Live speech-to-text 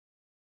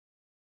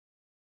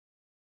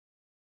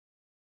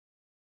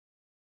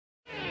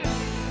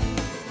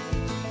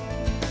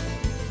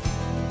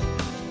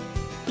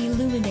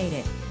illuminate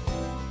it,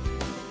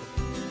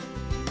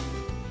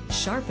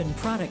 sharpen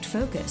product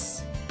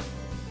focus,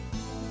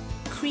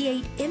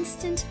 create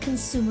instant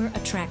consumer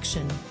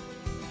attraction,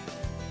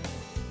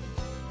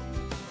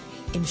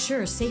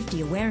 ensure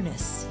safety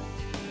awareness,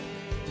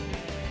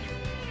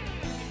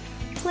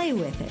 play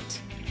with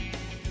it,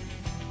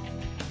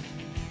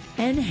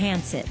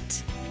 enhance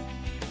it.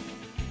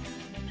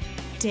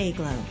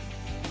 DayGlo.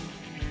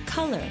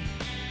 Color,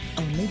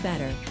 only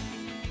better.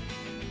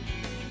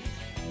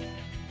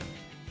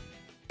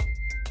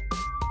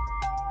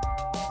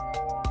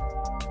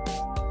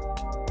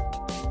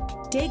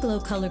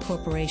 DayGlo Color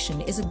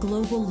Corporation is a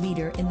global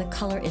leader in the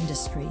color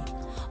industry,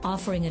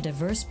 offering a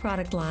diverse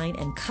product line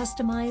and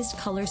customized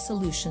color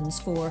solutions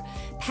for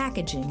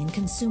packaging and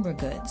consumer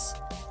goods,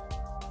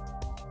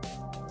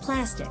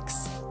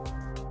 plastics,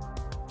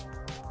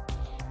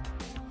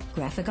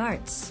 graphic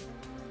arts,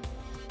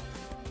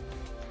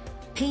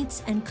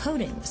 paints and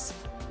coatings,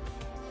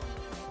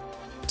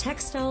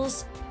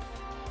 textiles,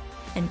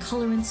 and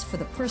colorants for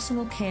the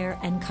personal care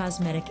and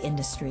cosmetic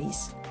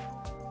industries.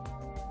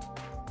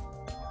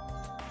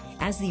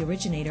 As the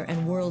originator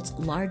and world's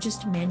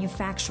largest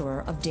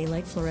manufacturer of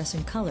daylight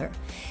fluorescent color,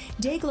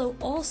 DayGlo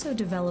also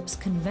develops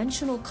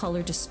conventional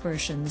color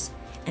dispersions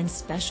and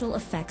special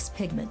effects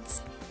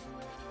pigments.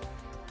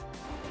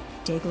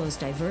 DayGlo's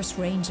diverse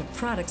range of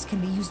products can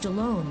be used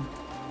alone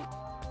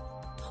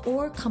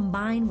or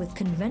combine with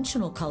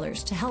conventional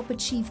colors to help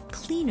achieve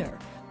cleaner,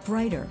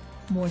 brighter,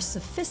 more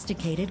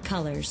sophisticated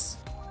colors.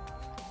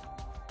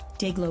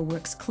 DayGlo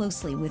works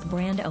closely with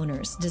brand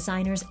owners,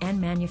 designers, and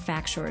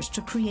manufacturers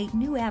to create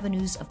new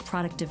avenues of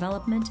product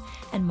development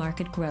and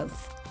market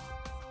growth.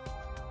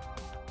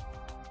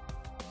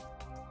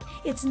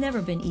 It's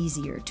never been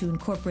easier to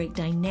incorporate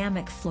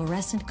dynamic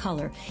fluorescent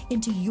color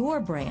into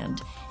your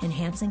brand,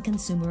 enhancing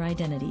consumer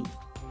identity.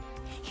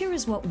 Here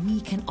is what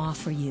we can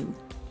offer you.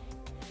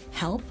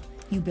 Help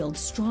you build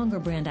stronger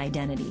brand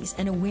identities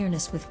and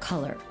awareness with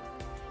color.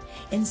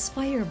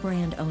 Inspire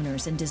brand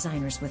owners and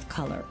designers with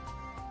color.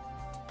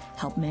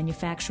 Help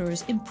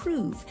manufacturers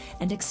improve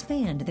and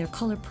expand their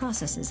color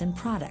processes and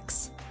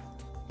products.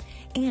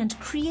 And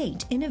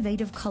create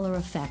innovative color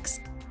effects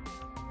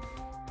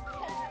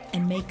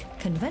and make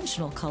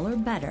conventional color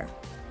better.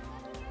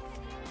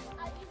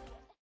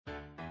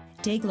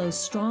 DayGlo's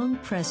strong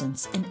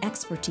presence and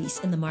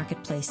expertise in the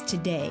marketplace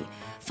today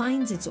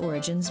finds its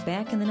origins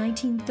back in the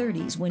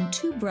 1930s when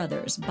two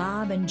brothers,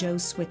 Bob and Joe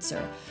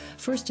Switzer,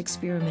 first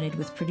experimented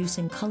with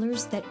producing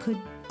colors that could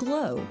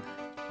glow.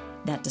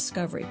 That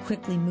discovery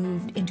quickly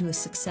moved into a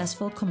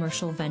successful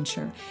commercial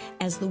venture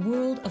as the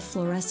world of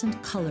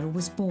fluorescent color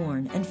was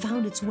born and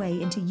found its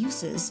way into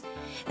uses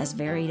as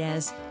varied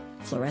as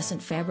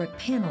fluorescent fabric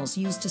panels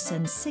used to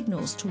send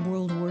signals to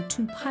World War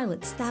II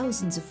pilots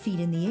thousands of feet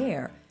in the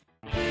air,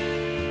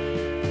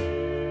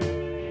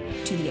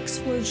 to the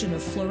explosion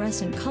of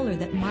fluorescent color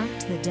that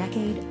marked the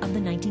decade of the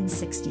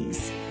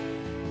 1960s.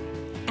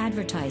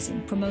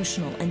 Advertising,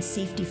 promotional, and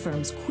safety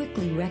firms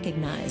quickly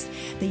recognized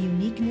the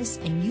uniqueness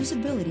and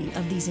usability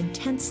of these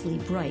intensely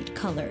bright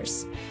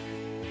colors.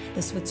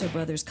 The Switzer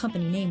Brothers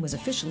company name was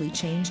officially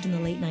changed in the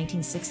late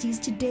 1960s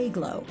to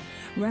DayGlo,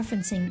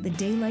 referencing the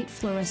daylight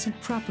fluorescent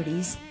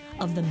properties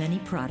of the many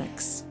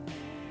products.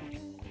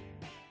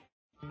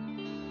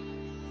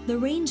 The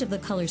range of the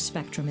color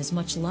spectrum is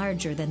much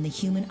larger than the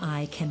human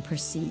eye can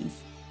perceive.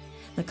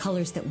 The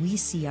colors that we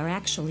see are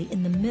actually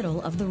in the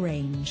middle of the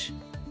range.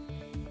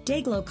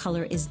 DayGlo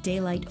color is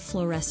daylight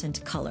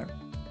fluorescent color.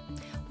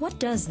 What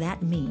does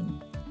that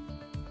mean?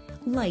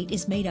 Light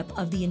is made up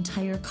of the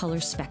entire color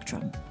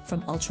spectrum,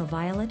 from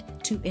ultraviolet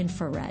to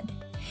infrared.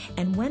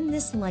 And when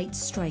this light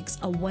strikes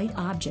a white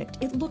object,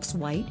 it looks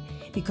white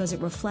because it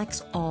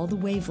reflects all the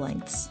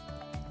wavelengths.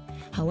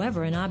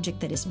 However, an object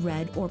that is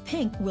red or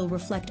pink will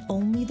reflect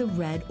only the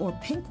red or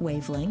pink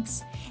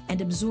wavelengths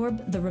and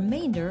absorb the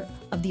remainder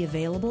of the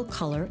available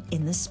color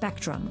in the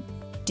spectrum.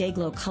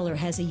 DayGlo color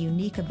has a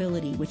unique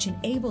ability which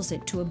enables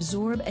it to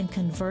absorb and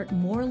convert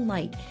more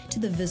light to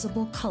the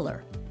visible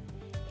color.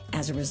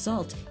 As a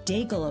result,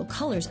 DayGlo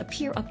colors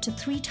appear up to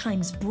 3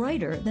 times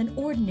brighter than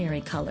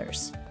ordinary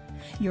colors.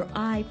 Your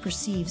eye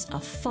perceives a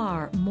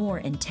far more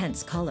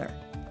intense color.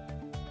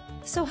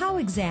 So how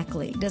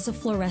exactly does a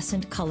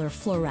fluorescent color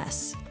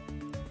fluoresce?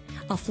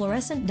 A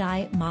fluorescent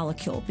dye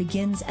molecule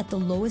begins at the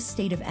lowest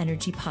state of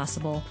energy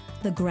possible,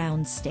 the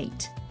ground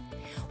state.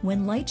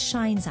 When light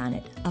shines on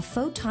it, a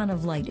photon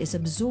of light is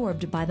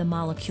absorbed by the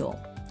molecule.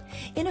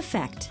 In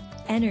effect,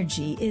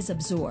 energy is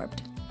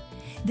absorbed.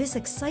 This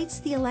excites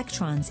the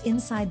electrons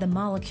inside the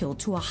molecule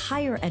to a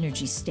higher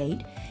energy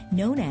state,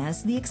 known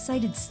as the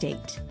excited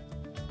state.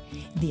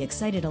 The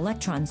excited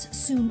electrons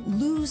soon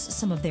lose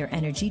some of their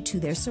energy to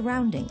their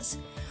surroundings,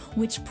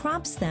 which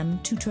prompts them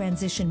to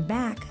transition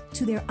back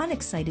to their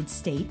unexcited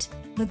state,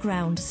 the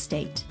ground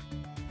state.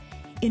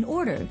 In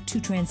order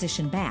to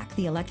transition back,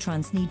 the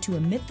electrons need to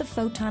emit the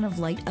photon of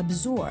light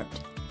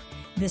absorbed.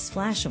 This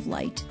flash of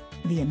light,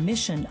 the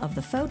emission of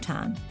the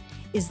photon,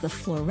 is the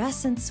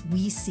fluorescence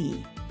we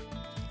see.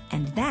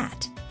 And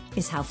that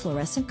is how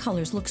fluorescent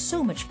colors look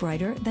so much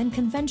brighter than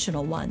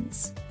conventional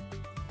ones.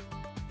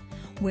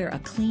 Where a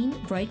clean,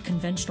 bright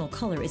conventional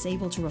color is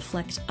able to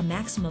reflect a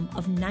maximum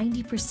of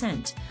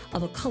 90%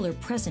 of a color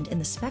present in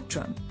the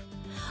spectrum,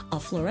 a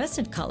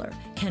fluorescent color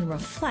can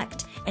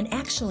reflect and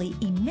actually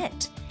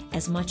emit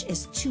as much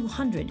as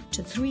 200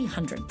 to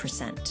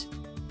 300%.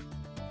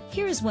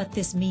 Here is what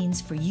this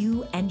means for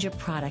you and your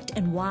product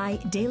and why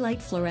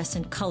daylight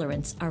fluorescent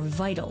colorants are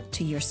vital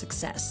to your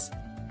success.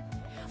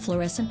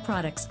 Fluorescent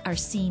products are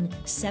seen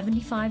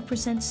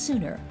 75%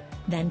 sooner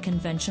than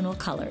conventional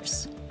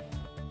colors.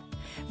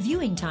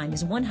 Viewing time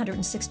is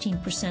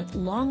 116%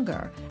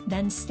 longer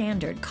than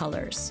standard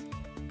colors.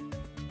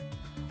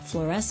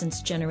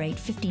 Fluorescents generate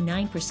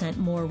 59%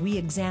 more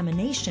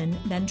re-examination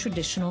than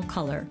traditional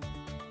color.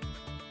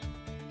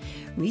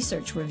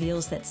 Research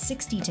reveals that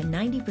 60 to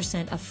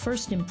 90% of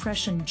first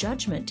impression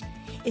judgment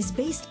is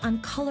based on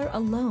color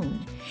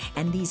alone,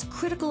 and these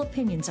critical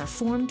opinions are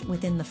formed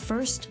within the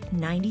first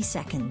 90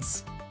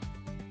 seconds.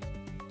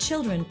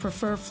 Children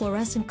prefer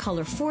fluorescent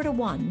color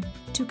 4-to-1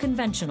 to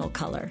conventional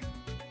color.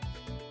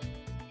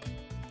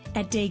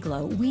 At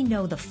DayGlo, we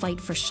know the fight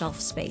for shelf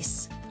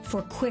space,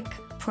 for quick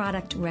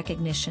product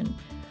recognition,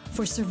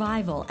 for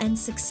survival and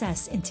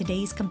success in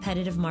today's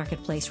competitive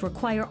marketplace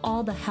require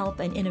all the help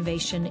and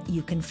innovation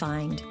you can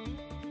find.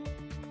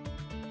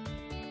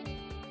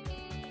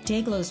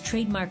 DayGlo's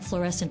trademark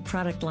fluorescent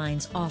product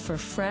lines offer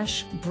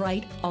fresh,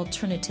 bright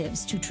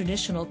alternatives to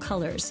traditional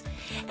colors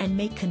and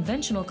make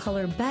conventional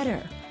color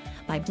better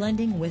by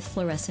blending with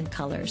fluorescent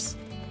colors.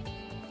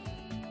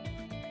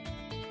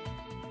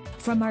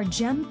 From our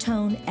Gem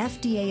Tone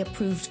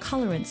FDA-approved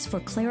colorants for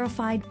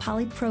clarified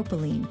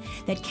polypropylene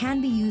that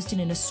can be used in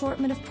an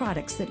assortment of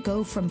products that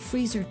go from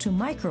freezer to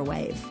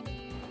microwave,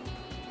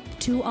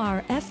 to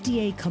our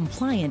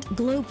FDA-compliant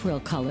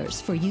GloPril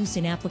colors for use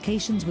in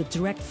applications with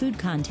direct food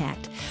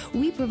contact,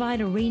 we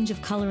provide a range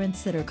of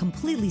colorants that are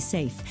completely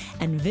safe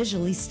and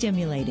visually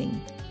stimulating.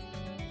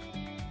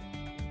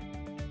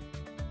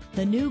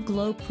 The new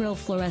GloPril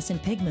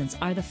fluorescent pigments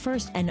are the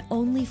first and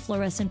only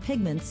fluorescent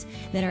pigments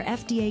that are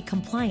FDA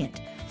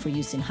compliant for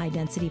use in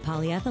high-density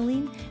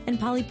polyethylene and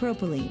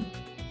polypropylene.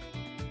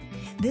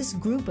 This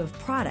group of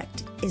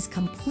product is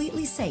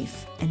completely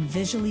safe and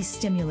visually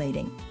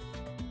stimulating.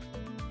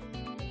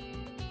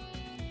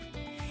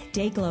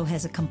 DayGlo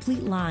has a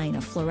complete line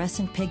of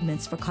fluorescent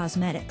pigments for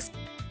cosmetics.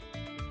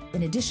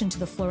 In addition to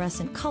the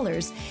fluorescent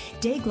colors,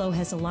 DayGlo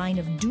has a line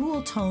of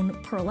dual-tone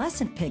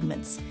pearlescent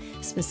pigments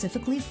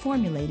specifically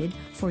formulated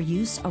for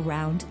use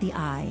around the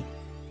eye.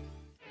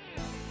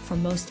 For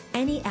most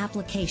any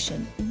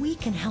application, we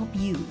can help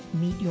you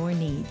meet your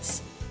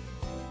needs.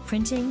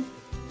 Printing,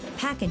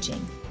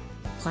 packaging,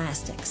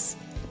 plastics,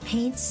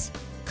 paints,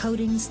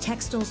 coatings,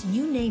 textiles,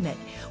 you name it,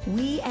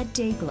 we at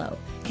DayGlo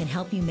can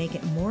help you make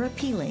it more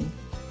appealing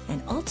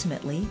and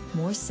ultimately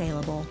more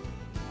saleable.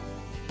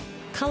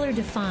 Color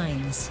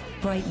defines,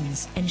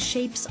 brightens, and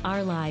shapes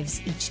our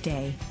lives each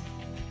day.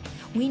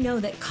 We know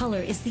that color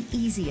is the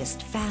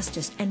easiest,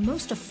 fastest, and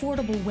most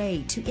affordable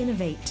way to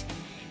innovate,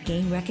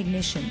 gain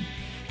recognition,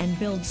 and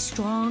build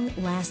strong,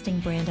 lasting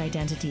brand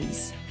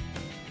identities.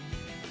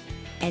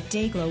 At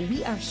DayGlo,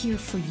 we are here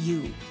for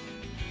you.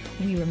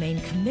 We remain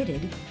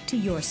committed to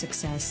your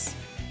success,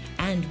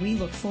 and we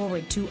look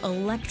forward to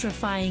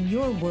electrifying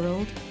your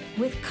world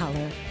with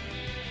color.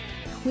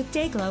 With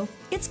DayGlo,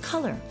 it's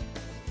color,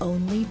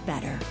 only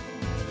better.